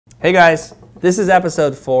Hey guys, this is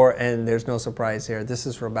episode 4 and there's no surprise here. This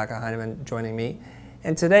is Rebecca Heineman joining me.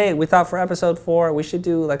 And today we thought for episode 4 we should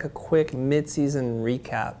do like a quick mid-season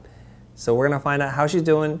recap. So we're going to find out how she's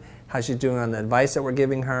doing on the advice that we're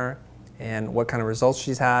giving her, and what kind of results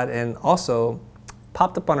she's had. And also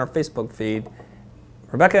popped up on our Facebook feed,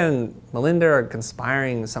 Rebecca and Melinda are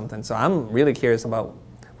conspiring something. So I'm really curious about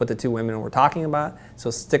what the two women were talking about.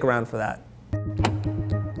 So stick around for that.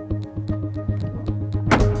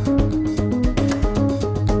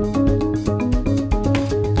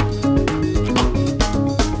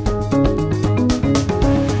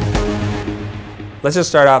 Let's just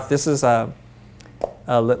start off. This is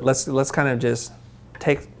let's kind of just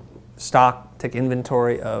take stock, take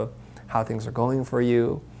inventory of how things are going for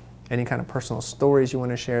you, any kind of personal stories you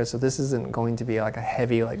want to share. So this isn't going to be like a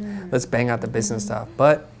heavy, let's bang out the business stuff.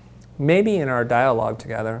 But maybe in our dialogue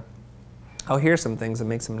together, I'll hear some things and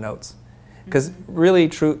make some notes. Because really,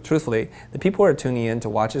 truthfully, the people who are tuning in to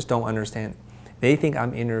watch this don't understand. They think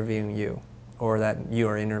I'm interviewing you or that you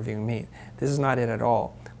are interviewing me. This is not it at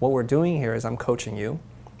all. What we're doing here is I'm coaching you,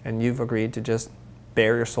 and you've agreed to just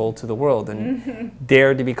bare your soul to the world and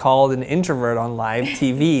dare to be called an introvert on live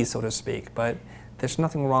TV, so to speak. But there's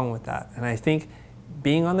nothing wrong with that. And I think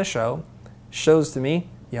being on the show shows to me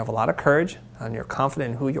you have a lot of courage and you're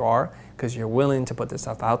confident in who you are because you're willing to put this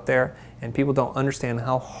stuff out there, and people don't understand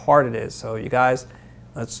how hard it is. So you guys,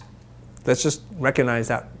 let's just recognize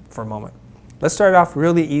that for a moment. Let's start off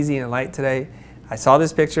really easy and light today. I saw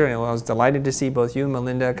this picture and I was delighted to see both you and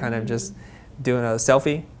Melinda kind of just doing a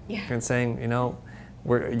selfie and saying, you know,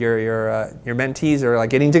 your mentees are like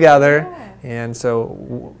getting together. And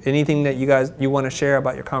so anything that you want to share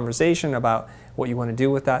about your conversation, about what you want to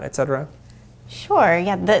do with that, etc.? Sure,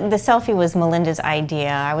 yeah, the selfie was Melinda's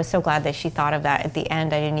idea. I was so glad that she thought of that at the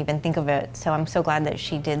end. I didn't even think of it, so I'm so glad that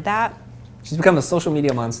she did that. She's become a social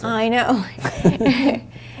media monster. I know.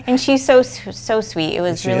 And she's so sweet. It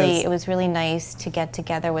was really nice to get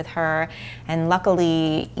together with her, and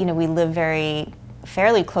luckily, you know, we live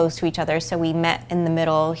fairly close to each other, so we met in the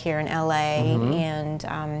middle here in LA,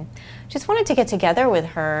 and just wanted to get together with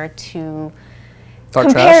her to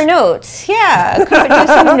compare notes. Yeah, do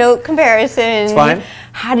some note comparison. It's fine.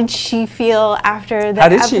 How did she feel after that? How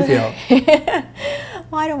did she feel?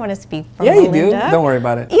 Well, I don't want to speak for Melinda. Yeah, you do. Don't worry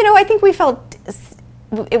about it. You know, I think we felt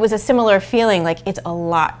it was a similar feeling, like it's a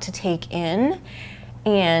lot to take in,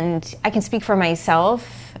 and I can speak for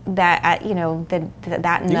myself that that night. You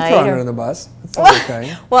throw her under the bus. It's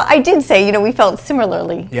okay. Well, I did say, you know, we felt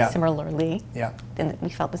similarly. Yeah. Yeah. Then we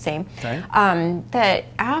felt the same. Okay. That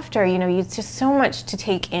after, you know, it's just so much to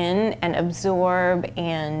take in and absorb,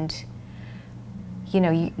 and you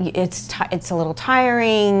know, it's a little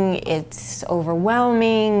tiring, it's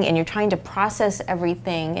overwhelming, and you're trying to process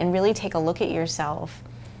everything and really take a look at yourself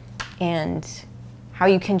and how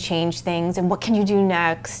you can change things and what can you do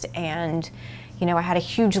next. And you know, I had a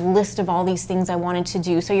huge list of all these things I wanted to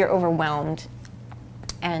do, so you're overwhelmed.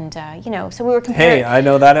 And you know, so we were comparing. Hey, I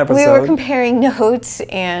know that episode. We were comparing notes,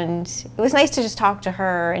 and it was nice to just talk to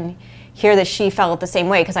her and hear that she felt the same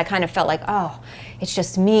way, because I kind of felt like, oh, it's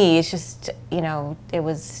just me. It's just, you know, it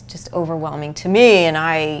was just overwhelming to me, and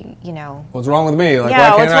I, you know. What's wrong with me? Like,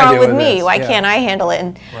 yeah, why what's can't wrong I with me? Why can't I handle it?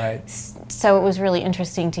 And right. So it was really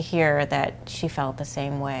interesting to hear that she felt the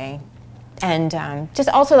same way. And just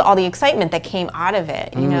also all the excitement that came out of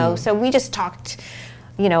it, you know. So we just talked,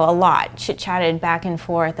 you know, a lot, chit-chatted back and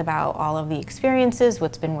forth about all of the experiences,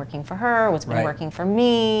 what's been working for her, what's been working for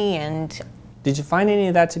me. And did you find any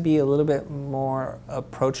of that to be a little bit more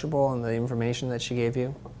approachable in the information that she gave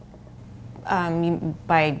you?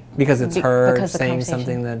 Because it's her saying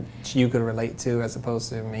something that you could relate to as opposed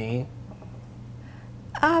to me?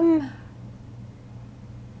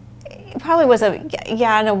 It probably was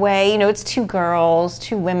in a way, you know, it's two girls,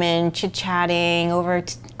 two women chit-chatting over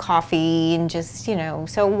coffee, and just, you know,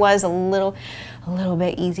 so it was a little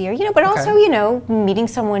bit easier, you know, but also, you know, meeting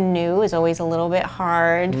someone new is always a little bit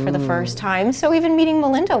hard for the first time. So even meeting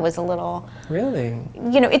Melinda was a little, really,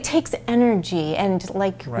 you know, it takes energy. And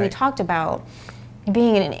like we talked about,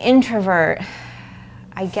 being an introvert,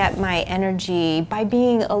 I get my energy by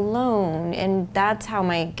being alone, and that's how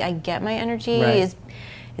I get my energy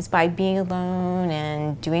is by being alone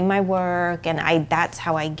and doing my work, and that's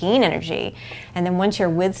how I gain energy. And then once you're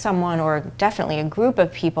with someone, or definitely a group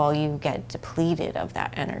of people, you get depleted of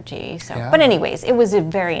that energy. So, but anyways, it was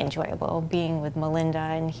very enjoyable being with Melinda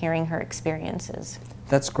and hearing her experiences.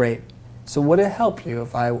 That's great. So would it help you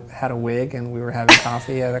if I had a wig and we were having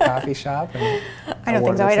coffee at a coffee shop? And I don't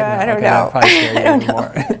think so. I don't know. I'll probably share you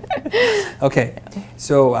more. Okay,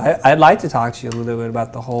 so I'd like to talk to you a little bit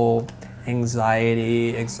about the whole anxiety,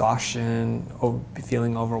 exhaustion,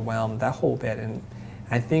 feeling overwhelmed, that whole bit. And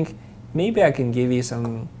I think maybe I can give you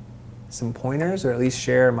some pointers, or at least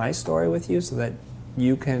share my story with you, so that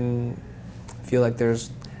you can feel like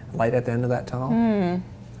there's light at the end of that tunnel.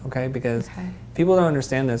 Okay, because people don't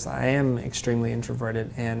understand this. I am extremely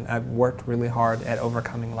introverted, and I've worked really hard at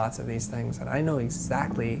overcoming lots of these things, and I know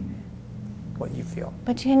exactly what you feel.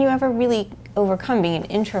 But can you ever really overcome being an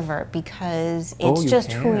introvert, because it's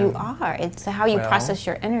just who you are? It's how you process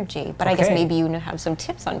your energy. But I guess maybe you have some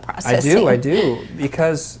tips on processing. I do,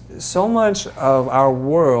 because so much of our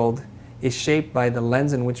world is shaped by the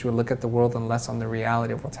lens in which we look at the world, and less on the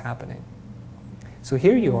reality of what's happening. So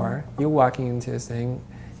here you are, you're walking into this thing,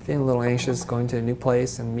 feeling a little anxious, going to a new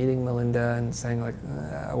place and meeting Melinda and saying like,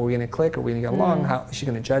 are we gonna click? Are we gonna get along? How is she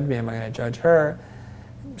gonna judge me? Am I gonna judge her?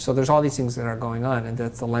 So there's all these things that are going on, and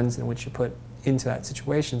that's the lens in which you put into that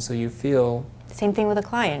situation, so you feel... Same thing with a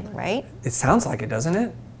client, right? It sounds like it, doesn't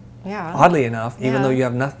it? Yeah. Oddly enough, even though you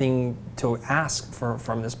have nothing to ask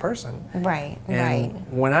from this person. Right, and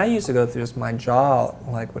when I used to go through this, my jaw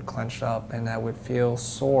like would clench up, and I would feel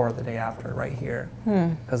sore the day after, right here,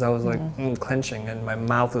 because I was like clenching, and my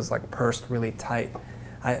mouth was like pursed really tight.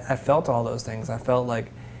 I felt all those things. I felt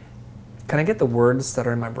like, can I get the words that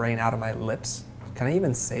are in my brain out of my lips? Can I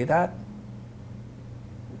even say that?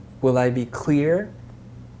 Will I be clear?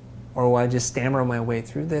 Or will I just stammer my way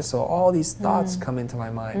through this? So all these thoughts come into my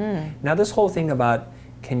mind. Now this whole thing about,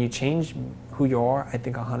 can you change who you are? I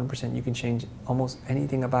think 100% you can change almost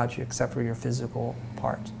anything about you except for your physical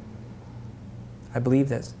part. I believe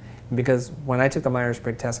this. Because when I took the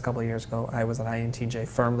Myers-Briggs test a couple of years ago, I was an INTJ,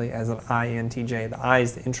 firmly as an INTJ. The I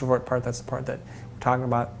is the introvert part, that's the part that we're talking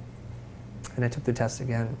about. And I took the test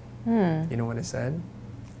again. You know what it said?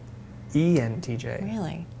 ENTJ.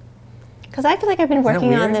 Really? Because I feel like I've been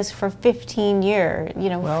working on this for 15 years, you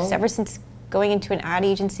know, ever since going into an ad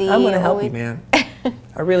agency. I'm going to help you, man.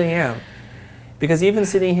 I really am. Because even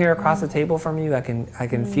sitting here across the table from you, I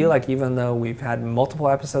can feel like, even though we've had multiple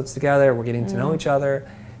episodes together, we're getting to know each other,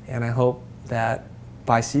 and I hope that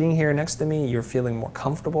by sitting here next to me, you're feeling more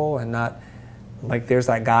comfortable, and not like there's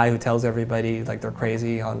that guy who tells everybody like they're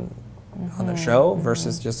crazy on the show,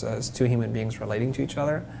 versus just as two human beings relating to each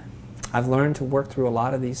other. I've learned to work through a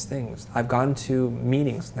lot of these things. I've gone to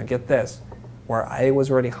meetings, now get this, where I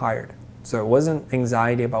was already hired. So it wasn't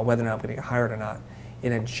anxiety about whether or not I'm going to get hired or not.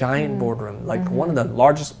 In a giant boardroom, like one of the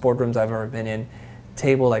largest boardrooms I've ever been in,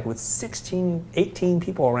 table like with 16, 18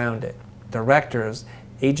 people around it, directors,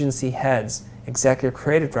 agency heads, executive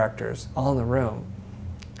creative directors, all in the room.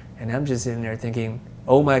 And I'm just sitting there thinking,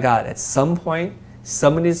 oh my God, at some point,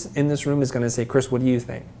 somebody in this room is going to say, Chris, what do you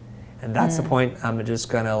think? And that's the point I'm just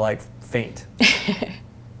going to like faint.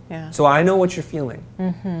 So I know what you're feeling.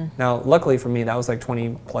 Now, luckily for me, that was like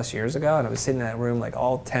 20 plus years ago, and I was sitting in that room like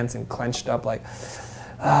all tense and clenched up, like,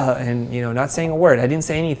 and you know, not saying a word. I didn't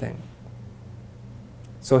say anything.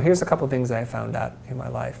 So here's a couple things that I found out in my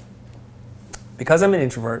life. Because I'm an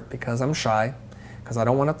introvert, because I'm shy, because I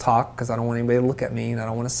don't want to talk, because I don't want anybody to look at me, and I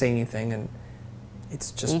don't want to say anything, and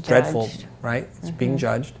it's just dreadful, right? It's being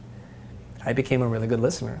judged. I became a really good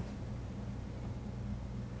listener.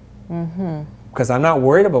 Because I'm not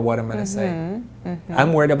worried about what I'm going to say.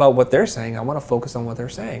 I'm worried about what they're saying. I want to focus on what they're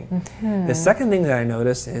saying. The second thing that I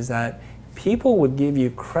noticed is that people would give you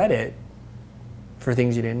credit for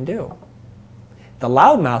things you didn't do. The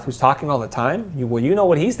loudmouth who's talking all the time, you know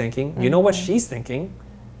what he's thinking, you know what she's thinking,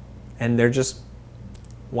 and they're just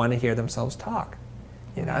want to hear themselves talk.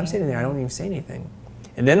 You know, I'm sitting there, I don't even say anything.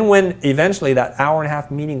 And then when eventually that hour and a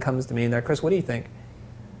half meeting comes to me and they're, Chris, what do you think?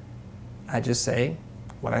 I just say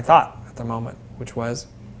what I thought at the moment, which was,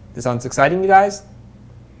 this sounds exciting, you guys?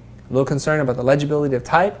 A little concerned about the legibility of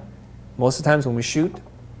type. Most of the times when we shoot,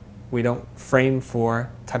 we don't frame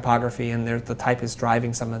for typography, and the type is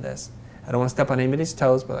driving some of this. I don't want to step on anybody's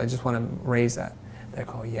toes, but I just want to raise that. They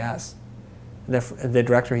go, yes. The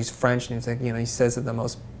director, he's French, and he's like, you know, he says it the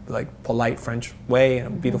most like polite French way and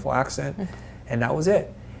a beautiful accent, and that was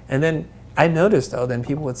it. And then I noticed, though, then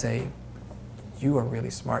people would say, you are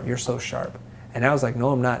really smart, you're so sharp. And I was like,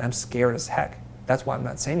 no, I'm not, I'm scared as heck. That's why I'm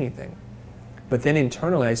not saying anything. But then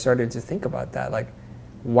internally, I started to think about that, like,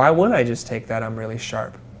 why wouldn't I just take that I'm really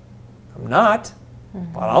sharp? I'm not,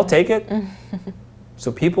 but I'll take it.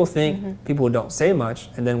 So people think, people who don't say much,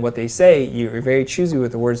 and then what they say, you're very choosy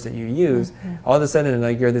with the words that you use. All of a sudden,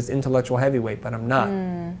 like, you're this intellectual heavyweight, but I'm not.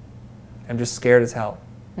 I'm just scared as hell,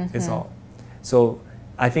 is all. So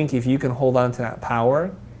I think if you can hold on to that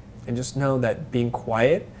power and just know that being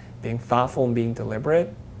quiet, being thoughtful, and being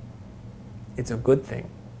deliberate, it's a good thing.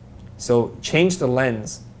 So change the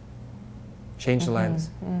lens. Change the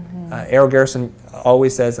lens. Errol Garrison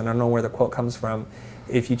always says, and I don't know where the quote comes from,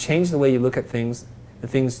 if you change the way you look at things, the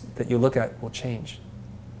things that you look at will change.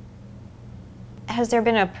 Has there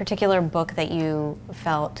been a particular book that you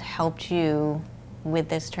felt helped you with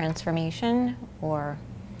this transformation, or?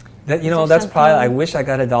 That, you know, that's probably, I wish I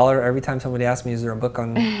got $1 every time somebody asked me, is there a book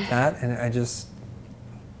on that? And I just,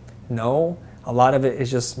 no. A lot of it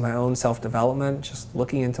is just my own self-development, just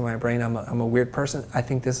looking into my brain. I'm a weird person. I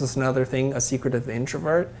think this is another thing, a secret of the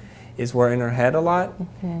introvert, is we're in our head a lot.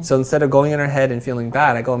 So instead of going in our head and feeling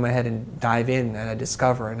bad, I go in my head and dive in and I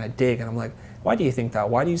discover and I dig and I'm like, why do you think that?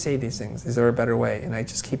 Why do you say these things? Is there a better way? And I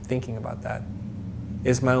just keep thinking about that.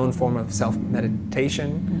 It's my own form of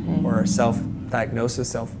self-meditation or self-diagnosis,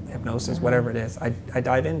 self-hypnosis, whatever it is. I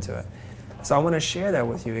dive into it. So I want to share that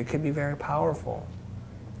with you. It could be very powerful.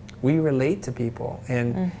 We relate to people,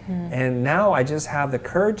 and now I just have the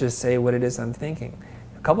courage to say what it is I'm thinking.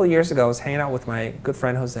 A couple of years ago, I was hanging out with my good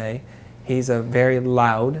friend Jose. He's a very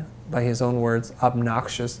loud, by his own words,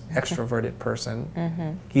 obnoxious, extroverted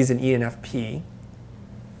person. He's an ENFP,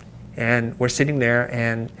 and we're sitting there,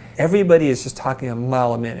 and everybody is just talking a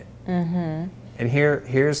mile a minute. And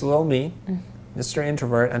here's little me, Mr.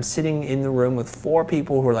 Introvert. I'm sitting in the room with 4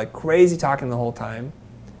 people who are like crazy talking the whole time.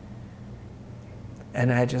 And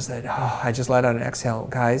I just said, I just let out an exhale.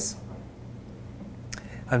 Guys,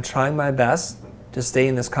 I'm trying my best to stay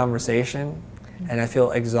in this conversation, and I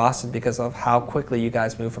feel exhausted because of how quickly you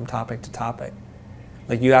guys move from topic to topic.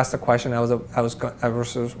 Like, you asked a question, I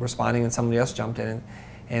was responding, and somebody else jumped in,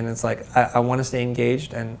 and it's like, I want to stay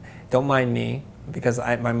engaged, and don't mind me, because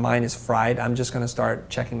my mind is fried. I'm just going to start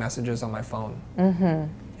checking messages on my phone.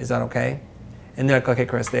 Is that okay? And they're like, okay,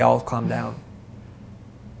 Chris. They all calm down.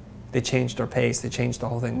 They changed their pace, they changed the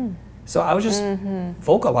whole thing. So I was just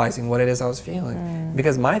vocalizing what it is I was feeling.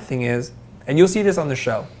 Because my thing is, and you'll see this on the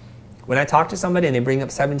show, when I talk to somebody and they bring up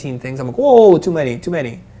 17 things, I'm like, whoa, too many, too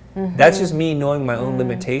many. That's just me knowing my own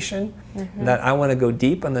limitation, that I want to go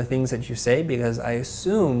deep on the things that you say because I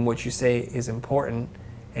assume what you say is important,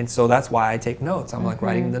 and so that's why I take notes. I'm like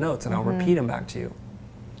writing the notes and I'll repeat them back to you.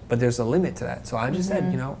 But there's a limit to that. So I just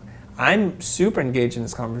said, you know, I'm super engaged in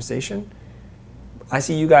this conversation. I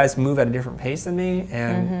see you guys move at a different pace than me,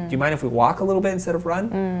 and do you mind if we walk a little bit instead of run?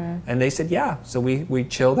 And they said, yeah. So we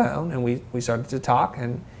chilled down, and we started to talk,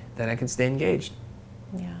 and then I could stay engaged.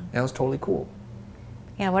 Yeah. That was totally cool.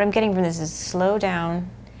 Yeah, what I'm getting from this is slow down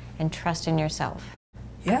and trust in yourself.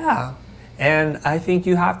 Yeah, and I think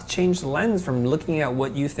you have to change the lens from looking at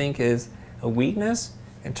what you think is a weakness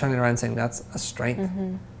and turning around and saying that's a strength.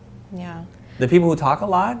 Yeah. The people who talk a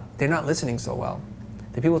lot, they're not listening so well.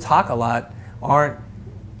 The people who talk a lot aren't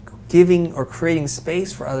giving or creating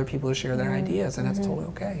space for other people to share their ideas, and that's totally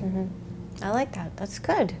okay. I like that. That's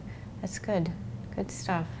good. That's good. Good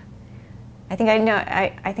stuff. I think I know.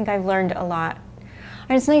 I think I've learned a lot,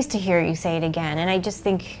 and it's nice to hear you say it again. And I just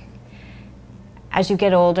think, as you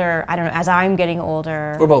get older, I don't know. As I'm getting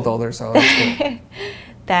older, we're both older, so that's cool.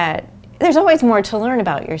 That there's always more to learn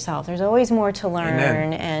about yourself. There's always more to learn,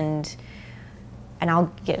 Amen. and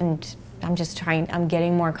I'll get into. I'm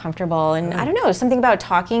getting more comfortable, and I don't know, something about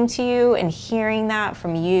talking to you and hearing that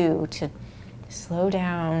from you, to slow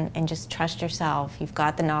down and just trust yourself. You've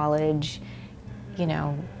got the knowledge, you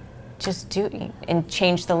know, just do and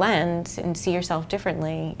change the lens and see yourself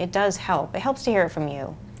differently. It does help. It helps to hear it from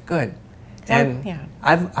you. Good. And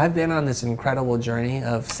I've been on this incredible journey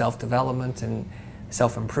of self-development and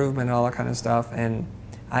self-improvement and all that kind of stuff, and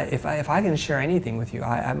if I can share anything with you,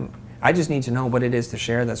 I just need to know what it is to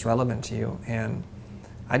share that's relevant to you. And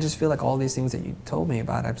I just feel like all these things that you told me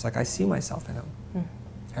about, I was like, I see myself in them.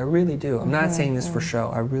 I really do. I'm not saying this for show.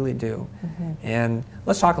 I really do. And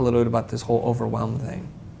let's talk a little bit about this whole overwhelmed thing.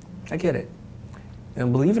 I get it.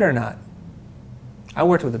 And believe it or not, I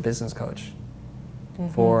worked with a business coach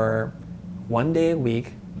for 1 day a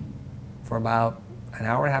week for about an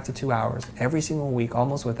hour and a half to 2 hours, every single week,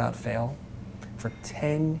 almost without fail, for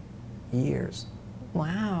 10 years.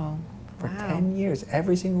 Wow. For 10 years,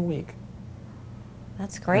 every single week.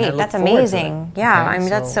 That's great. That's amazing. Yeah, okay, I mean,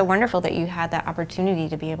 that's so wonderful that you had that opportunity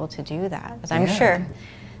to be able to do that. Because I'm sure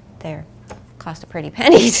they cost a pretty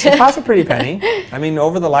penny. It costs a pretty penny. I mean,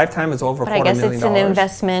 over the lifetime, it's over $250,000. I guess it's an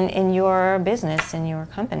investment in your business, in your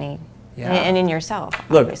company, and in yourself.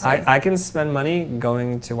 Look, I can spend money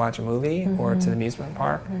going to watch a movie or to the amusement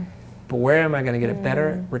park, but where am I going to get a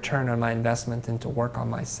better return on my investment than to work on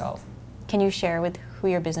myself? Can you share with who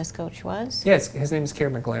your business coach was? Yes, his name is Keir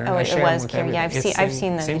McLaren. Oh, it was Keir. Yeah, I've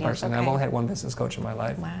seen the same videos. person. Okay. I've only had one business coach in my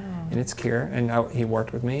life. Wow. And it's Keir, and he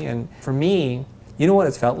worked with me. And for me, you know what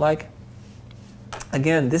it's felt like?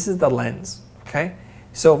 Again, this is the lens, okay?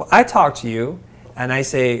 So if I talk to you and I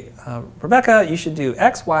say, Rebecca, you should do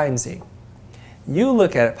X, Y, and Z. You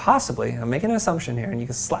look at it possibly, I'm making an assumption here, and you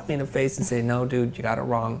can slap me in the face and say, no, dude, you got it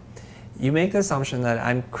wrong. You make the assumption that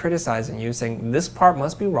I'm criticizing you, saying this part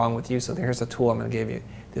must be wrong with you, so here's a tool I'm going to give you.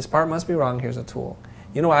 This part must be wrong, here's a tool.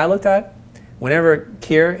 You know what I looked at? Whenever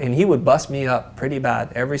Kier, and he would bust me up pretty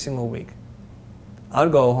bad every single week. I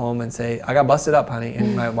would go home and say, I got busted up, honey,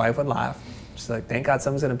 and my wife would laugh. She's like, thank God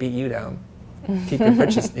someone's going to beat you down. Keep your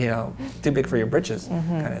britches, you know, too big for your britches,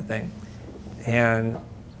 kind of thing. And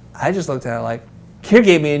I just looked at it like, Kier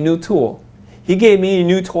gave me a new tool. He gave me a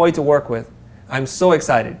new toy to work with. I'm so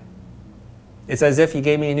excited. It's as if he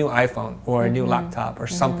gave me a new iPhone or a new laptop or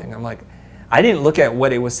something. I'm like, I didn't look at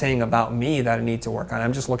what it was saying about me that I need to work on.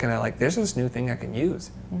 I'm just looking at like, there's this new thing I can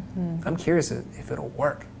use. I'm curious if it'll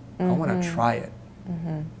work. I want to try it.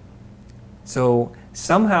 So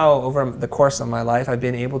somehow over the course of my life, I've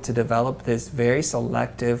been able to develop this very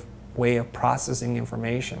selective way of processing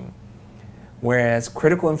information. Whereas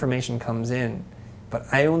critical information comes in, but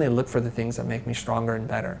I only look for the things that make me stronger and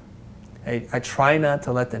better. I try not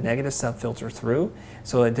to let the negative stuff filter through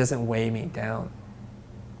so it doesn't weigh me down.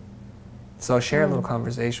 So I'll share a little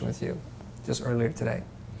conversation with you just earlier today.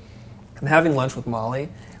 I'm having lunch with Molly.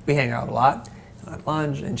 We hang out a lot at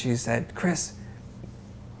lunch, and she said, Chris,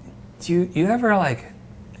 do you ever like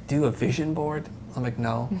do a vision board? I'm like,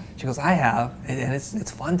 no. She goes, I have, and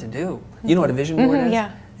it's fun to do. You know what a vision board is?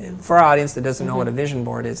 Yeah. For our audience that doesn't know what a vision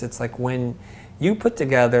board is, it's like when you put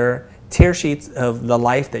together tear sheets of the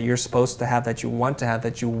life that you're supposed to have, that you want to have,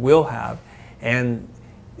 that you will have. And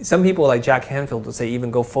some people like Jack Canfield will say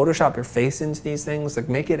even go Photoshop your face into these things, like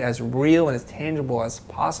make it as real and as tangible as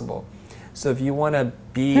possible. So if you want to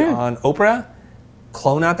be on Oprah,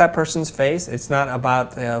 clone out that person's face. It's not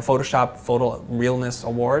about Photoshop Photo Realness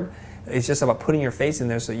Award. It's just about putting your face in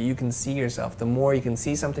there so you can see yourself. The more you can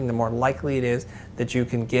see something, the more likely it is that you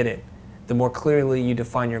can get it. The more clearly you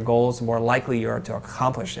define your goals, the more likely you are to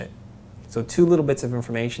accomplish it. So 2 little bits of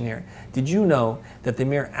information here. Did you know that the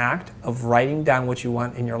mere act of writing down what you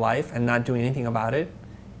want in your life and not doing anything about it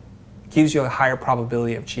gives you a higher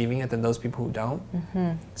probability of achieving it than those people who don't?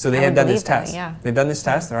 So they had done this test. They've done this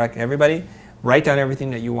test. They're like, everybody, write down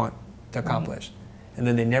everything that you want to accomplish. And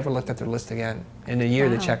then they never looked at their list again. In a year,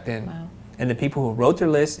 they checked in. And the people who wrote their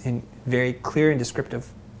list in very clear and descriptive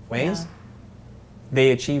ways,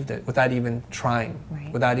 they achieved it without even trying,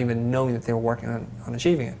 without even knowing that they were working on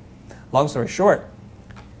achieving it. Long story short,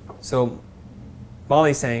 so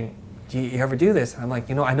Molly's saying, do you ever do this? I'm like,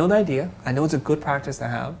 you know, I know the idea. I know it's a good practice to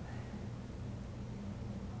have.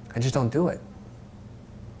 I just don't do it.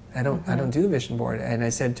 I don't do the vision board. And I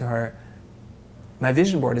said to her, my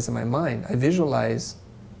vision board is in my mind. I visualize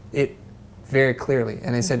it very clearly.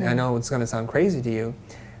 And I said, I know it's going to sound crazy to you,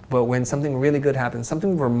 but when something really good happens,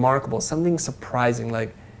 something remarkable, something surprising,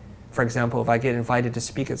 like, for example, if I get invited to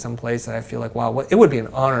speak at some place that I feel like, wow, it would be an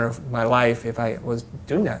honor of my life if I was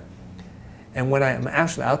doing that. And when I'm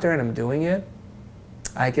actually out there and I'm doing it,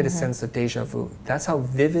 I get a sense of deja vu. That's how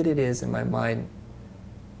vivid it is in my mind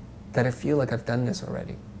that I feel like I've done this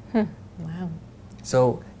already. Wow.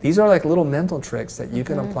 So these are like little mental tricks that you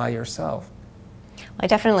can apply yourself. I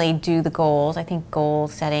definitely do the goals. I think goal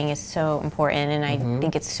setting is so important, and I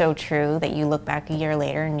think it's so true that you look back a year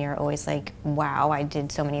later and you're always like, wow, I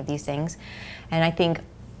did so many of these things. And I think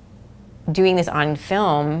doing this on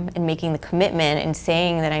film and making the commitment and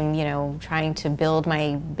saying that I'm, you know, trying to build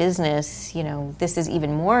my business, you know, this is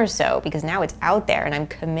even more so because now it's out there and I'm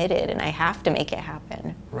committed and I have to make it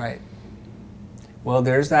happen. Right. Well,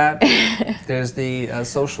 there's that. There's the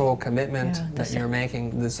social commitment that you're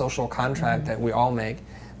making, the social contract that we all make.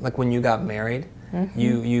 Like when you got married,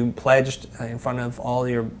 you pledged in front of all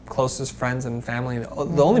your closest friends and family,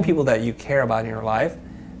 the only people that you care about in your life,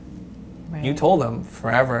 you told them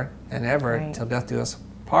forever and ever till death do us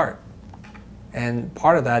part. And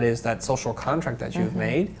part of that is that social contract that you've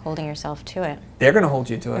made. Holding yourself to it. They're going to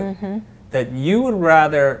hold you to it. That you would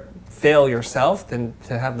rather fail yourself than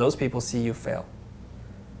to have those people see you fail.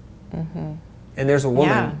 And there's a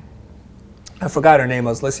woman, I forgot her name, I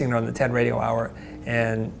was listening to her on the TED Radio Hour,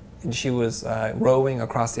 and she was rowing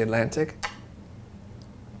across the Atlantic.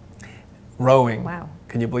 Rowing. Wow.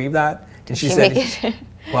 Can you believe that? And she said,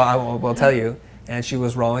 well, I will tell you, and she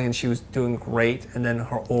was rowing and she was doing great, and then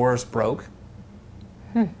her oars broke.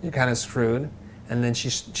 You're kind of screwed. And then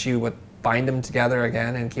she would bind them together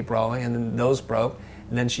again and keep rowing, and then those broke,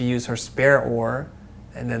 and then she used her spare oar,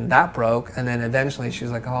 and then that broke, and then eventually she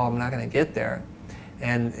was like, oh, I'm not going to get there.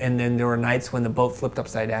 And then there were nights when the boat flipped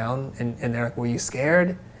upside down, and they're like, were you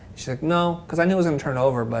scared? She's like, no, because I knew it was going to turn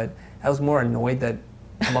over, but I was more annoyed that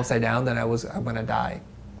I'm upside down, then I'm gonna die.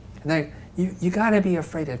 And like, you gotta be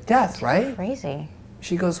afraid of death, right? Crazy.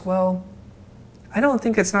 She goes, well, I don't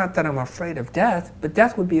think it's not that I'm afraid of death, but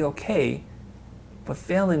death would be okay, but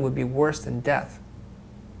failing would be worse than death.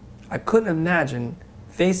 I couldn't imagine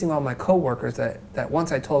facing all my coworkers that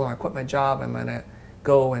once I told them I quit my job, I'm gonna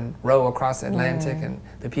go and row across the Atlantic, and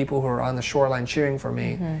the people who were on the shoreline cheering for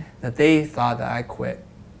me, that they thought that I quit.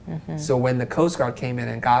 So when the Coast Guard came in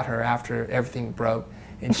and got her after everything broke,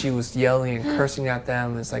 and she was yelling and cursing at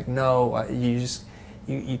them, it's like, no,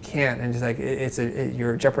 you can't, and it's like,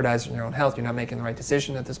 you're jeopardizing your own health, you're not making the right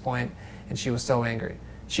decision at this point, and she was so angry.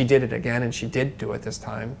 She did it again, and she did do it this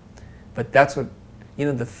time, but that's what,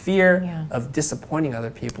 the fear of disappointing other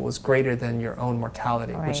people is greater than your own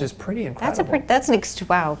mortality, which is pretty incredible.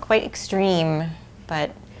 Wow, quite extreme, but...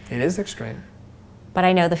 It is extreme. But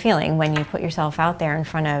I know the feeling when you put yourself out there in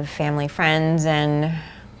front of family, friends, and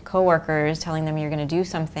coworkers telling them you're going to do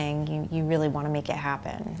something, you really want to make it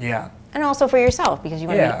happen. Yeah. And also for yourself, because you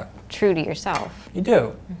want to be true to yourself. You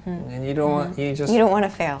do. And you don't want, you don't want to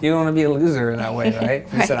fail. You don't want to be a loser in that way,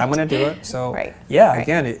 right? You said, I'm going to do it. So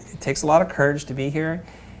again, it takes a lot of courage to be here.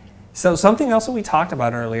 So something else that we talked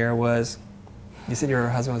about earlier was, you said your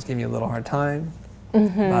husband was giving you a little hard time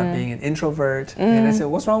about being an introvert. And I said,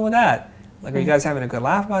 what's wrong with that? Like, are you guys having a good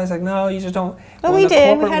laugh about it? He's like, no, you just don't. Well, we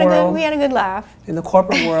did. We had a good laugh. In the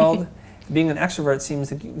corporate world, being an extrovert seems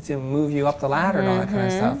to move you up the ladder and all that kind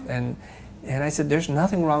of stuff. And I said, there's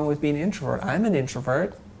nothing wrong with being an introvert. I'm an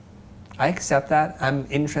introvert. I accept that. I'm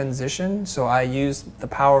in transition, so I use the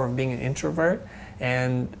power of being an introvert.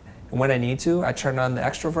 And when I need to, I turn on the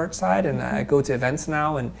extrovert side, and I go to events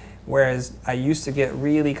now. And whereas I used to get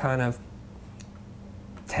really kind of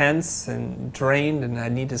tense and drained, and I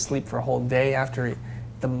need to sleep for a whole day after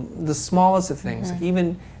the smallest of things. Like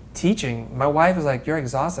even teaching, my wife was like, "You're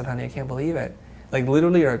exhausted, honey. I can't believe it." Like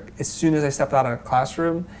literally, or as soon as I stepped out of the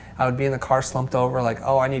classroom, I would be in the car slumped over, like,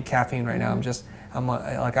 "Oh, I need caffeine right now. I'm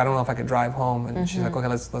like, I don't know if I could drive home." And she's like, "Okay,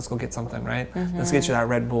 let's go get something, right? Let's get you that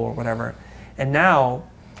Red Bull or whatever." And now,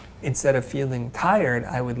 instead of feeling tired,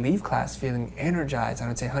 I would leave class feeling energized. I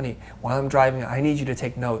would say, "Honey, while I'm driving, I need you to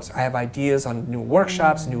take notes. I have ideas on new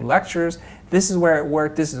workshops, new lectures. This is where it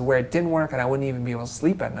worked. This is where it didn't work," and I wouldn't even be able to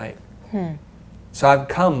sleep at night. So I've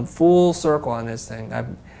come full circle on this thing.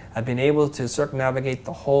 I've been able to circumnavigate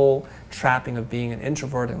the whole trapping of being an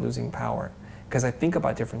introvert and losing power, because I think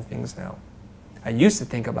about different things now. I used to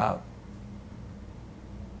think about,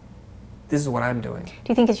 this is what I'm doing. Do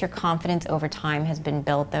you think as your confidence over time has been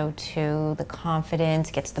built, though, too, the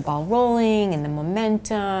confidence gets the ball rolling and the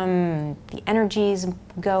momentum, the energy's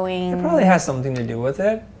going? It probably has something to do with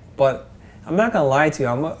it, but I'm not going to lie to you.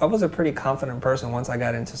 I was a pretty confident person once I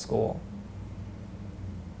got into school.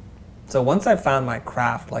 So once I found my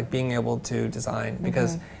craft, like being able to design,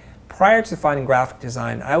 because prior to finding graphic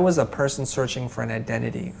design, I was a person searching for an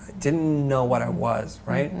identity. I didn't know what I was,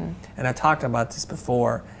 right? And I talked about this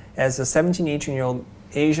before. As a 17, 18-year-old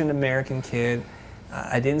Asian American kid,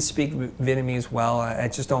 I didn't speak Vietnamese well. I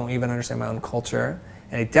just don't even understand my own culture.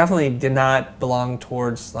 And I definitely did not belong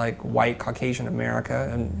towards like white Caucasian America.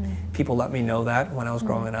 And people let me know that when I was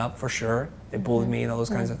growing up, for sure. They bullied me and all those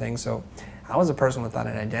kinds of things. So I was a person without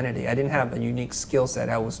an identity. I didn't have a unique skill set.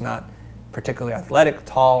 I was not particularly athletic,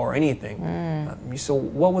 tall, or anything. So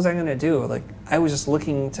what was I going to do? Like, I was just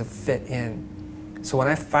looking to fit in. So when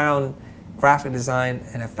I found graphic design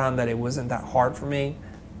and I found that it wasn't that hard for me,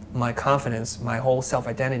 my confidence, my whole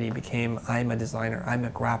self-identity became, I'm a designer. I'm a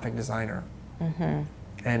graphic designer.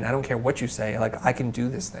 And I don't care what you say, like, I can do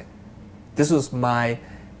this thing. This was my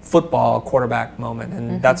football quarterback moment,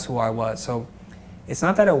 and that's who I was. So it's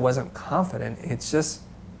not that I wasn't confident, it's just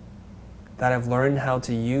that I've learned how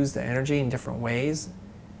to use the energy in different ways,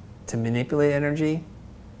 to manipulate energy.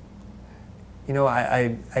 You know,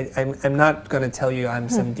 I'm not going to tell you I'm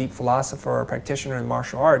some deep philosopher or practitioner in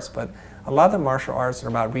martial arts, but a lot of the martial arts are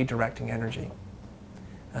about redirecting energy.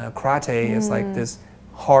 Karate is like this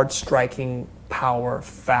hard striking, power,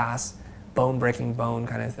 fast, bone breaking bone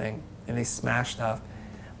kind of thing, and they smash stuff.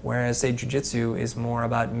 Whereas, say, jiu-jitsu is more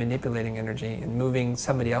about manipulating energy and moving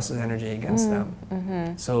somebody else's energy against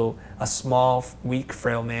them. So a small, weak,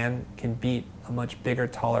 frail man can beat a much bigger,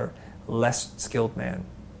 taller, less skilled man.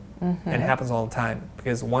 And it happens all the time,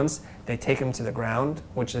 because once they take him to the ground,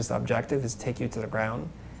 which is the objective, is take you to the ground,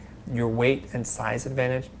 your weight and size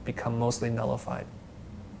advantage become mostly nullified.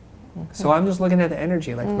 So I'm just looking at the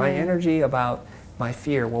energy, like my energy about my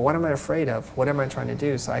fear. Well, what am I afraid of? What am I trying to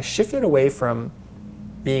do? So I shifted away from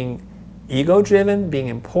being ego-driven, being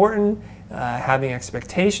important, having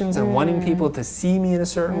expectations and wanting people to see me in a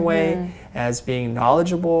certain way, as being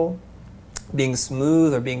knowledgeable, being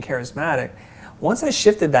smooth or being charismatic. Once I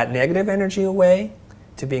shifted that negative energy away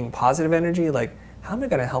to being positive energy, like, how am I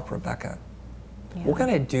going to help Rebecca? Yeah. What can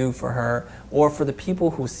I do for her? Or for the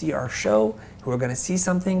people who see our show, who are going to see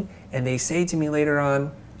something, and they say to me later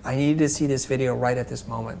on, I needed to see this video right at this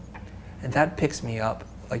moment. And that picks me up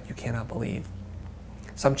like you cannot believe.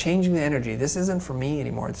 So I'm changing the energy. This isn't for me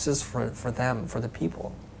anymore. This is for them, for the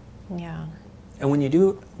people. Yeah. And when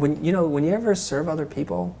you ever serve other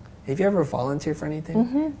people, if you ever volunteer for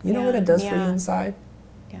anything, you know what it does for you inside?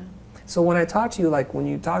 Yeah. So when I talk to you, like when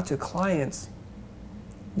you talk to clients,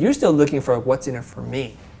 you're still looking for what's in it for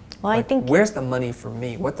me. Well, like, I think, where's the money for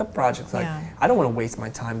me? What the project's like? I don't want to waste my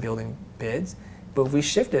time building bids. But if we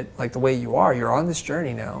shift it like the way you are, you're on this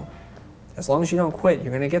journey now. As long as you don't quit,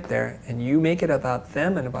 you're going to get there. And you make it about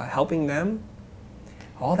them and about helping them,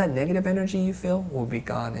 all that negative energy you feel will be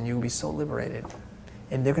gone and you'll be so liberated.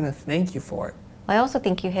 And they're going to thank you for it. Well, I also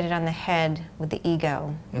think you hit it on the head with the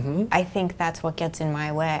ego. I think that's what gets in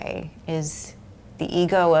my way, is the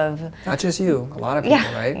ego of... Not just you, a lot of people,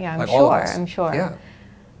 right? Yeah, like all of us. I'm sure. Yeah.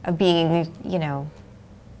 Of being,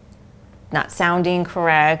 not sounding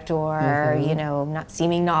correct or, not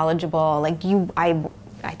seeming knowledgeable. Like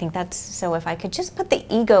I think that's, so if I could just put the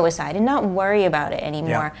ego aside and not worry about it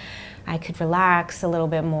anymore, I could relax a little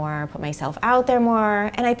bit more, put myself out there more.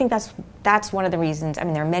 And I think that's one of the reasons, I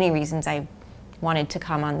mean, there are many reasons I wanted to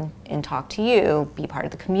come on and talk to you, be part of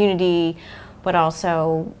the community, but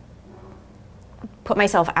also put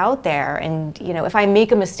myself out there. And, if I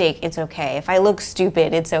make a mistake, it's okay. If I look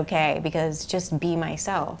stupid, it's okay, because just be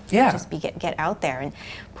myself. Yeah. Just get out there and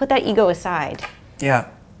put that ego aside. Yeah.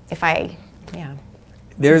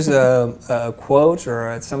 There's a quote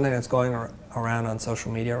or something that's going around on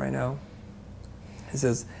social media right now. It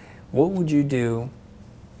says, what would you do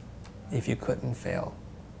if you couldn't fail?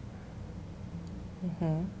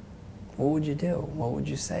 What would you do? What would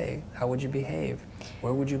you say? How would you behave?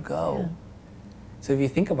 Where would you go? Yeah. So if you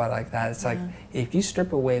think about it like that, it's like, if you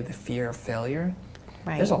strip away the fear of failure,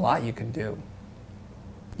 there's a lot you can do.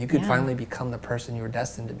 You could finally become the person you were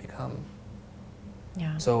destined to become.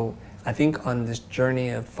 Yeah. So I think on this journey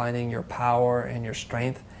of finding your power and your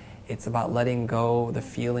strength, it's about letting go the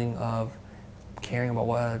feeling of caring about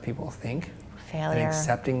what other people think. Failure. And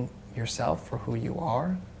accepting yourself for who you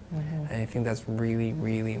are. And I think that's really,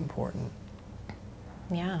 really important.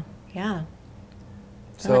 Yeah, yeah.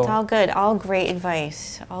 So it's all good, all great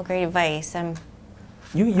advice, I'm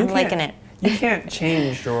liking it. You can't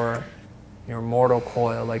change your mortal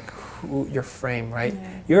coil, like your frame, right?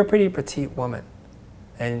 You're a pretty petite woman,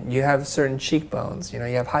 and you have certain cheekbones. You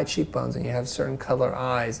have high cheekbones, and you have certain color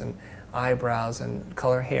eyes and eyebrows and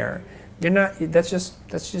color hair. You're not. That's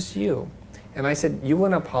just you. And I said, you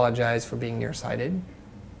wouldn't apologize for being nearsighted.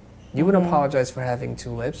 You wouldn't apologize for having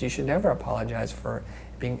two lips. You should never apologize for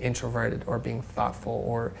being introverted or being thoughtful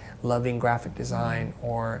or loving graphic design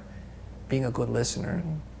or being a good listener.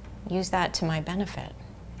 Use that to my benefit.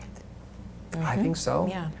 I think so.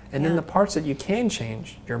 Yeah. And then the parts that you can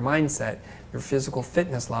change, your mindset, your physical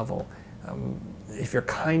fitness level, if you're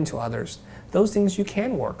kind to others, those things you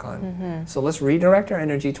can work on. So let's redirect our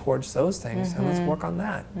energy towards those things and let's work on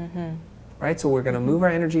that. Right? So we're going to move our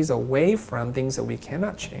energies away from things that we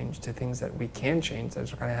cannot change to things that we can change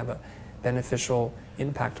that are going to have a beneficial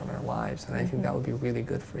impact on our lives. And I think that would be really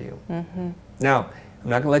good for you. Now, I'm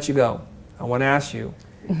not going to let you go. I want to ask you,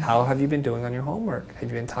 how have you been doing on your homework? Have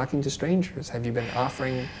you been talking to strangers? Have you been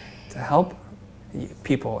offering to help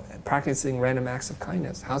people, practicing random acts of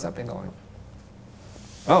kindness? How's that been going?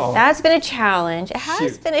 Uh-oh. That's been a challenge. It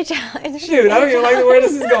has been a challenge. Shoot, I don't even like where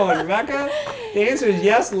this is going, Rebecca. The answer is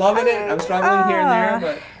yes, loving it. I'm struggling here and there,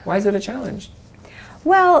 but why is it a challenge?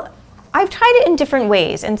 Well, I've tried it in different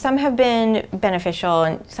ways, and some have been beneficial,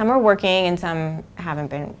 and some are working, and some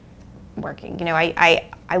haven't been working.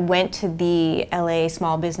 I went to the LA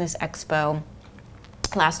Small Business Expo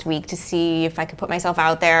last week to see if I could put myself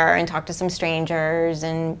out there and talk to some strangers,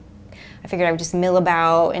 and I figured I would just mill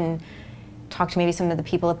about and talk to maybe some of the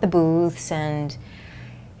people at the booths, and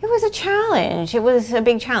it was a challenge. It was a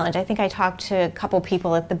big challenge. I think I talked to a couple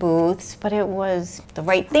people at the booths, but it was the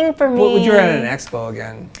right thing for me. What would you at an expo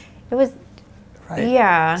again? It was, right.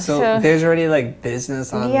 Yeah. So there's already like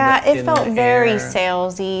business on it felt very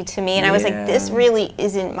salesy to me, and I was like, this really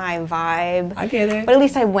isn't my vibe. I get it. But at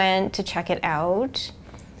least I went to check it out.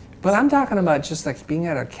 But I'm talking about just like being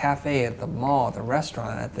at a cafe, at the mall, at the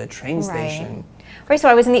restaurant, at the train station. Right, so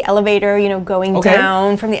I was in the elevator, going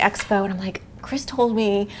down from the expo, and I'm like, Chris told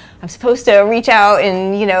me I'm supposed to reach out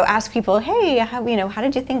and, ask people, hey, how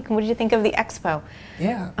did you think, what did you think of the expo?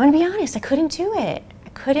 Yeah. I'm gonna be honest, I couldn't do it.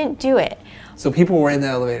 couldn't do it. So people were in the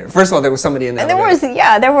elevator. First of all, there was somebody in the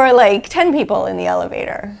elevator. There were like 10 people in the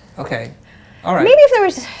elevator. Okay. All right. Maybe if there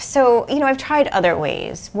was, so, you know, I've tried other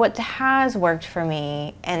ways. What has worked for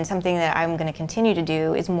me, and something that I'm going to continue to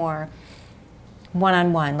do, is more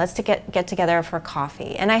one-on-one. Let's get together for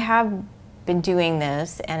coffee. And I have been doing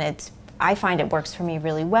this, and I find it works for me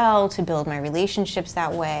really well to build my relationships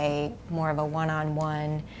that way, more of a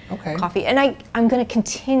one-on-one coffee. And I'm going to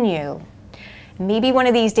continue. Maybe one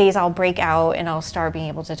of these days I'll break out and I'll start being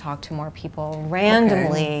able to talk to more people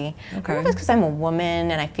randomly. I don't know if it's because I'm a woman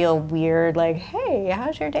and I feel weird, like, hey,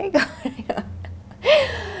 how's your day going?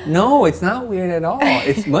 No, it's not weird at all.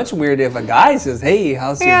 It's much weird if a guy says, hey,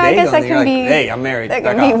 how's your day going? And you're like, hey, I'm married. That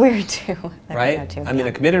can be weird too. Right? I'm in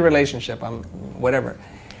a committed relationship. I'm whatever.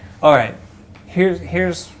 All right.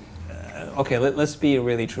 Here's okay, let's be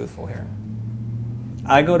really truthful here.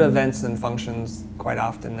 I go to events and functions quite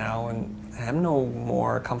often now, and I'm no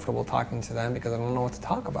more comfortable talking to them because I don't know what to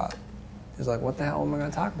talk about. It's like, what the hell am I going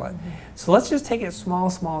to talk about? So let's just take it small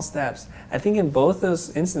steps. I think in both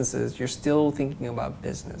those instances, you're still thinking about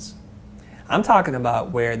business. I'm talking about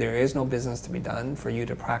where there is no business to be done for you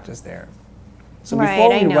to practice there. So before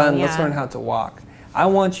we run, let's learn how to walk. I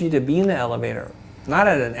want you to be in the elevator, not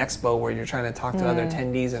at an expo where you're trying to talk to other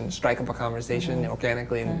attendees and strike up a conversation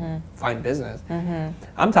organically and find business.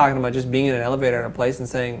 I'm talking about just being in an elevator at a place and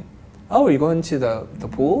saying, oh, are you going to the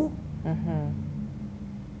pool?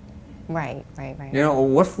 Right. You know,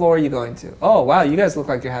 what floor are you going to? Oh, wow, you guys look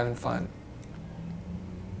like you're having fun.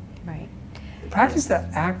 Right. Practice the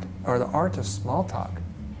act or the art of small talk.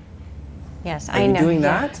 Yes, I know. Are you doing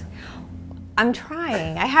that? I'm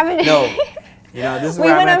trying. I haven't. No. You know, this is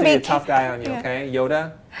where I'm going to have to be a tough guy on you, okay?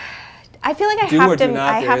 Yoda? I feel like I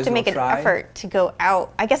have to make an effort to go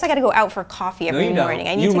out. I guess I got to go out for coffee every morning.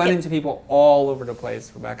 I need you run into people all over the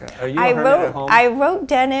place, Rebecca. Are you a hermit at home? I wrote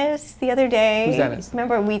Dennis the other day. Who's Dennis?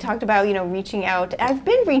 Remember we talked about, you know, reaching out. I've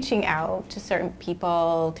been reaching out to certain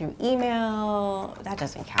people through email. That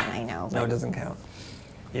doesn't count, I know. No, it doesn't count.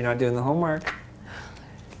 You're not doing the homework.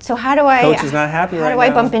 So how do I? Coach is not happy right now. How do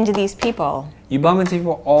I bump into these people? You bump into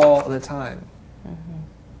people all the time.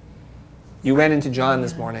 You ran into John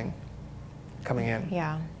this morning. Coming in.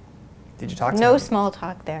 Yeah. Did you talk to him? No small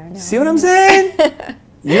talk there. No. See what I'm saying?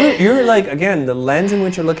 you're like, again, the lens in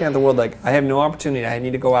which you're looking at the world, like, I have no opportunity. I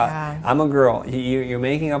need to go out. Yeah. I'm a girl. You're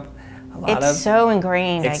making up a lot of It's so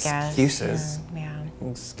ingrained, I guess. Excuses. Yeah.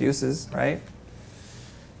 Excuses, right?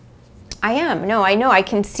 I am. No, I know. I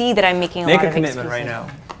can see that I'm making a lot of excuses. Make a commitment right now.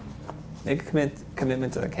 Make a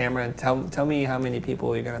commitment to the camera and tell me how many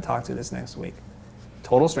people you're going to talk to this next week.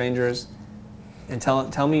 Total strangers. And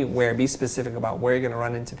tell me where. Be specific about where you're going to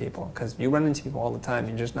run into people, because you run into people all the time.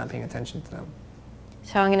 You're just not paying attention to them.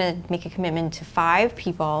 So I'm going to make a commitment to 5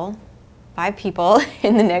 people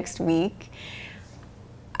in the next week.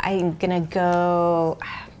 I'm going to go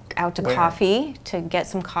out to coffee to get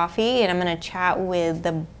some coffee, and I'm going to chat with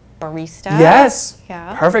the barista. Yes.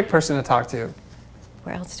 Yeah. Perfect person to talk to.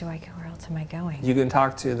 Where else do I go? Where else am I going? You can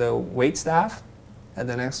talk to the wait staff at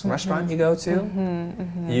the next restaurant you go to.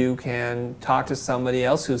 You can talk to somebody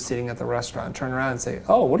else who's sitting at the restaurant. Turn around and say,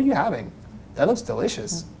 oh, what are you having? That looks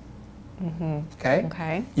delicious.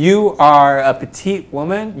 Okay? You are a petite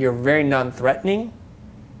woman. You're very non-threatening.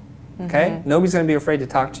 Okay? Nobody's going to be afraid to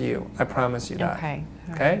talk to you. I promise you that. Okay?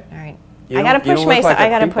 All right. I got to push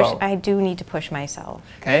myself. I do need to push myself.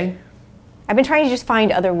 Okay? I've been trying to just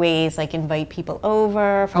find other ways, like invite people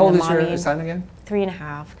over. How old is your son again?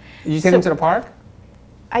 3.5. You take him to the park?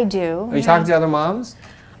 I do. Are you talking to other moms?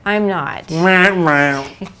 I'm not.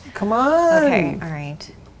 Come on. Okay, all right.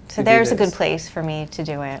 So there's a good place for me to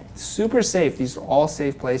do it. Super safe. These are all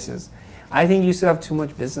safe places. I think you still have too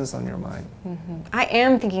much business on your mind. I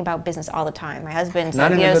am thinking about business all the time. My husband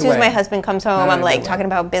said, as soon as my husband comes home, I'm like talking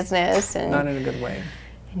about business. And not in a good way.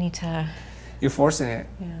 I need to. You're forcing it.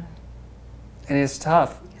 Yeah. And it's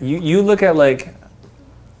tough. You look at, like,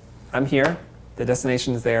 I'm here. The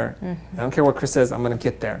destination is there. I don't care what Chris says, I'm going to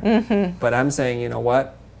get there. But I'm saying, you know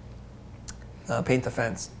what? Paint the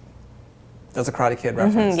fence. That's a Karate Kid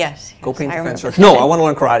reference. Yes. Go paint the fence. No, I want to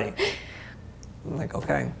learn karate. I'm like,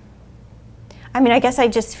 okay. I mean, I guess I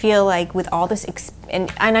just feel like with all this,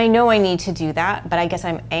 and I know I need to do that, but I guess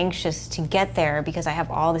I'm anxious to get there because I have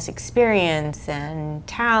all this experience and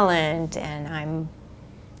talent, and I'm...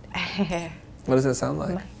 What does that sound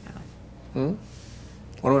like?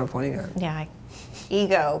 What am I pointing at? Yeah,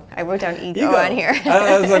 ego. I wrote down ego on here.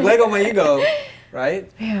 I was like, Lego my ego, right?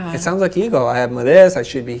 Yeah. It sounds like ego. I have my this, I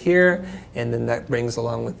should be here, and then that brings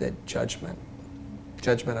along with it judgment.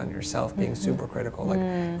 judgment on yourself, being super critical, like,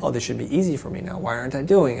 oh, this should be easy for me now. Why aren't I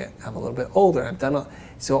doing it? I'm a little bit older. I've done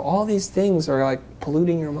so all these things are like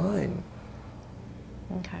polluting your mind.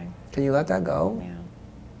 Okay. Can you let that go?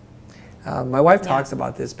 Yeah. My wife talks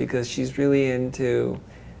about this because she's really into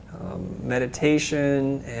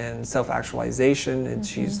meditation and self-actualization, and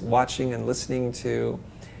she's watching and listening to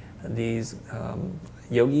these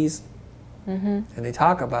yogis, and they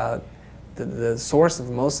talk about the source of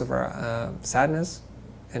most of our sadness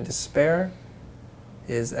and despair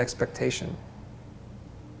is expectation.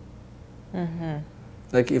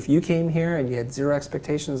 Like if you came here and you had zero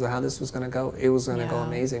expectations of how this was going to go, it was going to go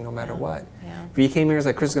amazing no matter what. If you came here and was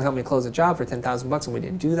like, Chris is going to help me close a job for $10,000 and we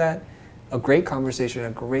didn't do that, a great conversation,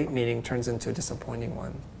 a great meeting turns into a disappointing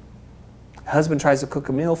one. Husband tries to cook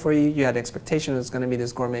a meal for you, you had expectation it's going to be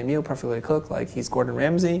this gourmet meal, perfectly cooked, like he's Gordon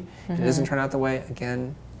Ramsay, and it doesn't turn out the way,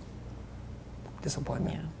 again,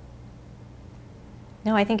 disappointment. Yeah.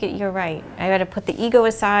 No, I think you're right. I got to put the ego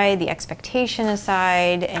aside, the expectation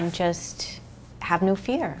aside, and just have no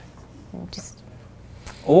fear.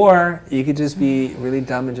 Or you could just be really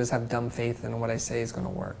dumb and just have dumb faith in what I say is going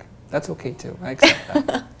to work. That's okay too. I accept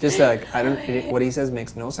that. Just like what he says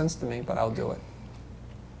makes no sense to me, but I'll do it.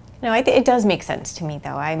 No, I think it does make sense to me,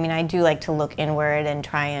 though. I mean, I do like to look inward and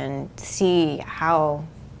try and see how,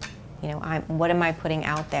 what am I putting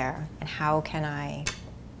out there, and how can I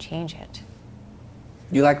change it?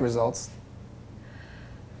 You like results?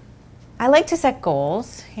 I like to set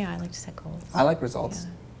goals. Yeah, I like to set goals. I like results.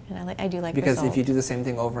 Yeah. And I do like because results. If you do the same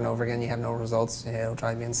thing over and over again, you have no results, it'll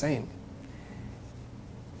drive me insane.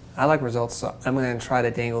 I like results, so I'm going to try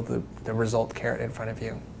to dangle the result carrot in front of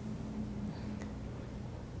you.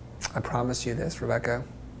 I promise you this, Rebecca.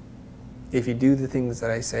 If you do the things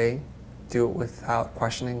that I say, do it without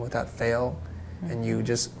questioning, without fail, and you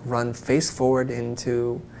just run face forward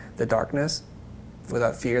into the darkness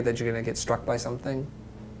without fear that you're going to get struck by something,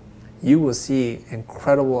 you will see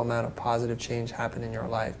incredible amount of positive change happen in your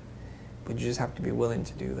life. But you just have to be willing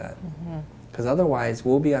to do that. Because otherwise,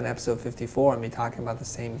 we'll be on episode 54 and be talking about the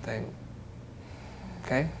same thing.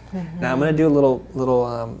 Okay? Now I'm going to do a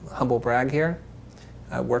little humble brag here.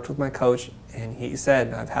 I worked with my coach, and he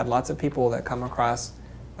said, I've had lots of people that come across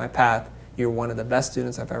my path. You're one of the best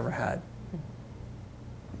students I've ever had.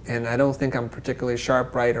 And I don't think I'm particularly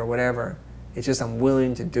sharp, bright, or whatever. It's just I'm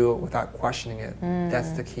willing to do it without questioning it.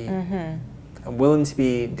 That's the key. I'm willing to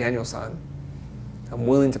be Daniel-san. I'm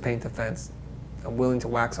willing to paint the fence. I'm willing to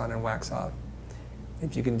wax on and wax off.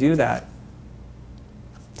 If you can do that,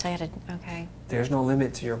 so I gotta, okay. There's no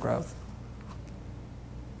limit to your growth.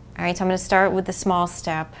 All right, so I'm going to start with the small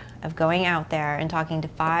step of going out there and talking to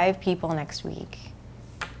 5 people next week.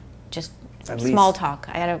 Just small talk.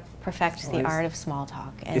 I got to perfect the art of small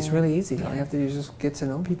talk. And it's really easy. All you have to do is just get to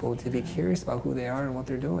know people, to be curious about who they are and what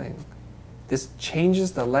they're doing. This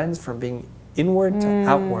changes the lens from being inward to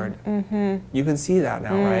outward. You can see that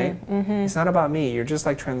now, right? It's not about me. You're just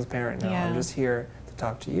like transparent now. I'm just here to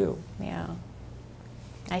talk to you. Yeah.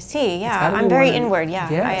 I see, yeah. I'm very inward, yeah.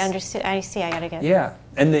 Yes. I understood. I see, I got to get... Yeah,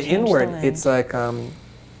 and the inward, it's like... I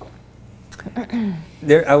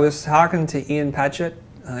was talking to Ian Patchett,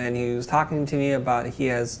 and he was talking to me about he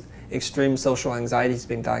has extreme social anxiety. He's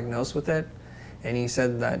been diagnosed with it. And he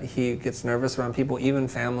said that he gets nervous around people, even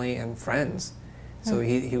family and friends. So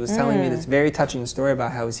he was telling me this very touching story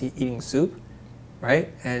about how he's eating soup, right?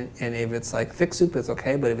 And if it's like thick soup, it's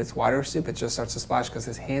okay, but if it's water soup, it just starts to splash because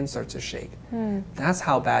his hand starts to shake. That's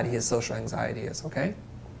how bad his social anxiety is, okay?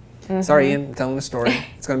 Sorry, Ian, I'm telling the story.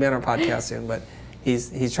 It's going to be on our podcast soon, but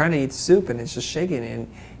he's trying to eat soup and it's just shaking.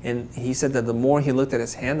 And he said that the more he looked at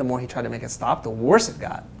his hand, the more he tried to make it stop, the worse it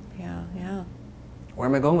got. Yeah, yeah. Where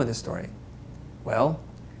am I going with this story? Well,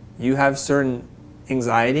 you have certain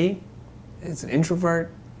anxiety. It's an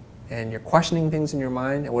introvert, and you're questioning things in your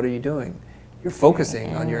mind, and what are you doing? You're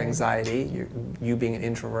focusing on your anxiety, you being an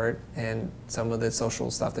introvert, and some of the social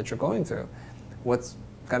stuff that you're going through. What's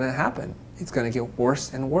going to happen? It's going to get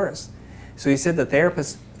worse and worse. So he said the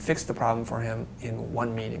therapist fixed the problem for him in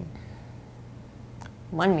one meeting.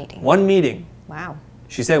 One meeting? One meeting. Wow.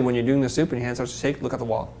 She said, when you're doing the soup and your hand starts to shake, look at the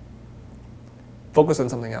wall. Focus on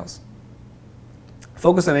something else.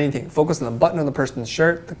 Focus on anything. Focus on the button on the person's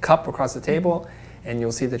shirt, the cup across the table, and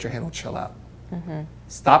you'll see that your hand will chill out.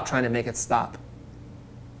 Stop trying to make it stop,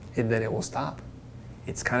 and then it will stop.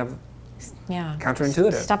 It's kind of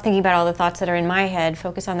counterintuitive. Stop thinking about all the thoughts that are in my head.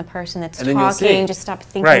 Focus on the person that's talking. Just stop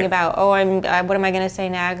thinking about, what am I going to say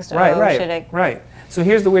next? Right. So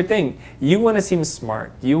here's the weird thing. You want to seem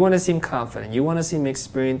smart. You want to seem confident. You want to seem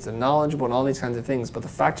experienced and knowledgeable and all these kinds of things. But the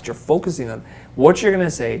fact that you're focusing on what you're going to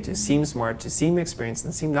say to seem smart, to seem experienced,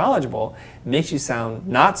 and seem knowledgeable makes you sound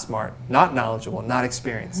not smart, not knowledgeable, not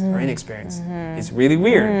experienced or inexperienced. It's really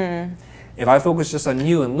weird. If I focus just on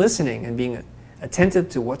you and listening and being attentive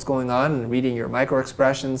to what's going on and reading your micro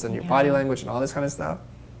expressions and your body language and all this kind of stuff,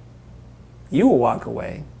 you will walk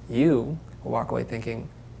away. You will walk away thinking,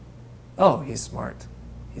 oh, he's smart,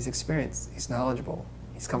 he's experienced, he's knowledgeable,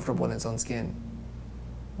 he's comfortable in his own skin.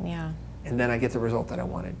 Yeah. And then I get the result that I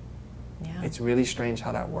wanted. Yeah. It's really strange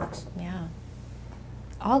how that works. Yeah.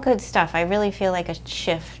 All good stuff. I really feel like a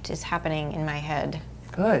shift is happening in my head.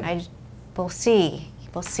 Good. We'll see.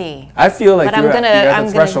 We'll see. I feel like you're at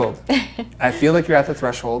the threshold. I feel like you're at the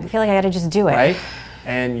threshold. I feel like I got to just do it. Right?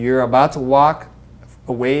 And you're about to walk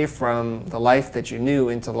away from the life that you knew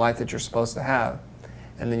into the life that you're supposed to have.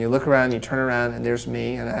 And then you look around, you turn around, and there's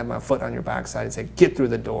me, and I have my foot on your backside and say, get through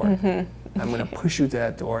the door. I'm going to push you to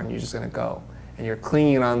that door, and you're just going to go. And you're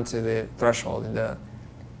clinging onto the threshold, and I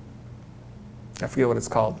forget what it's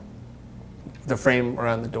called, the frame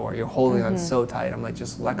around the door. You're holding on so tight. I'm like,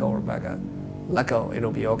 just let go, Rebecca. Let go.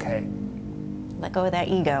 It'll be okay. Let go of that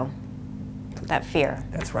ego, that fear.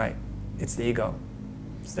 That's right. It's the ego.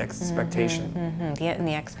 It's the expectation. And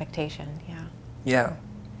the expectation, yeah. Yeah.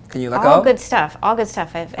 Can you let go? All good stuff. All good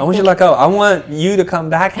stuff. I want you to let go. I want you to come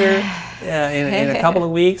back here in a couple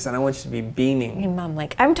of weeks, and I want you to be beaming. And Mom,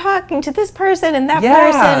 like, I'm talking to this person and that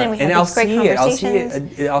person, and we have these great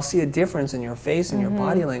conversations. I'll see a difference in your face and your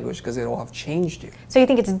body language because it'll have changed you. So you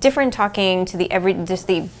think it's different talking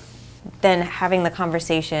to than having the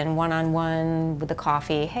conversation one-on-one with the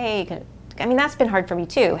coffee. Hey, I mean, that's been hard for me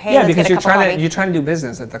too. Hey, yeah, let's because get a cup of coffee. you're trying to do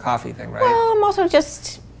business at the coffee thing, right? Well, I'm also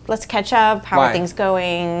just, let's catch up. How are things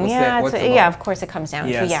going? Of course it comes down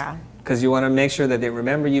to, because you want to make sure that they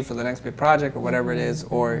remember you for the next big project or whatever it is,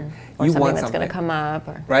 or you something want that's something going to come up.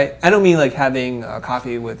 Right? I don't mean like having a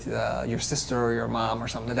coffee with your sister or your mom or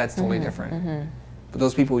something. That's totally different. But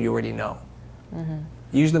those people you already know.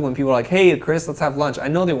 Usually when people are like, hey, Chris, let's have lunch, I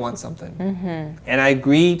know they want something. And I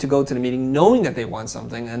agree to go to the meeting knowing that they want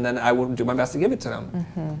something, and then I will do my best to give it to them.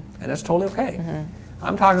 And that's totally okay.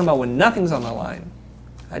 I'm talking about when nothing's on the line.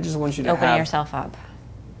 I just want you to open yourself up.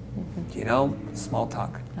 You know, small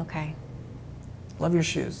talk. Okay. Love your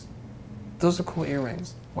shoes. Those are cool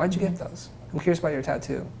earrings. Why'd you get those? I'm curious about your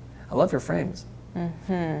tattoo. I love your frames.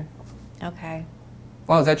 Okay.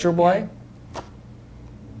 Wow, is that your boy?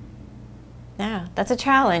 Yeah, that's a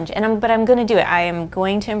challenge, but I'm going to do it. I am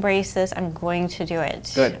going to embrace this. I'm going to do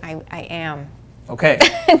it. Good. I am. Okay.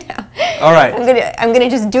 No. All right. I'm gonna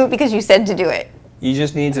just do it because you said to do it. You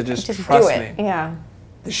just need to just trust do it. me. Yeah.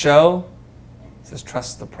 The show says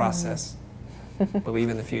trust the process. Believe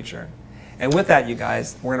in the future. And with that, you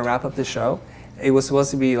guys, we're going to wrap up the show. It was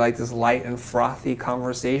supposed to be like this light and frothy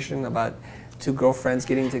conversation about two girlfriends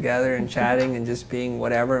getting together and chatting and just being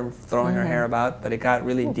whatever and throwing our hair about, but it got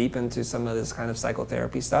really deep into some of this kind of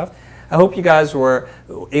psychotherapy stuff. I hope you guys were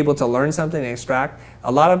able to learn something and extract.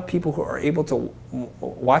 A lot of people who are able to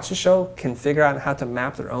watch the show can figure out how to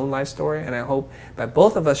map their own life story, and I hope by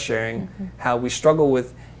both of us sharing how we struggle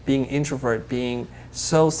with being introvert, being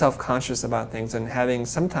so self-conscious about things, and having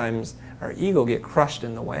sometimes our ego get crushed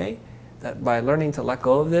in the way, that by learning to let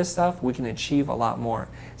go of this stuff, we can achieve a lot more.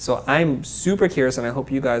 So I'm super curious, and I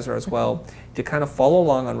hope you guys are as well, to kind of follow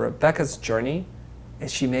along on Rebecca's journey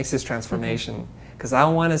as she makes this transformation. Because I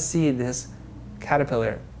want to see this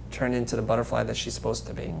caterpillar turn into the butterfly that she's supposed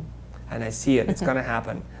to be. And I see it. It's going to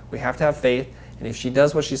happen. We have to have faith. And if she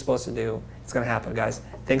does what she's supposed to do, it's going to happen, guys.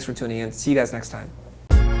 Thanks for tuning in. See you guys next time.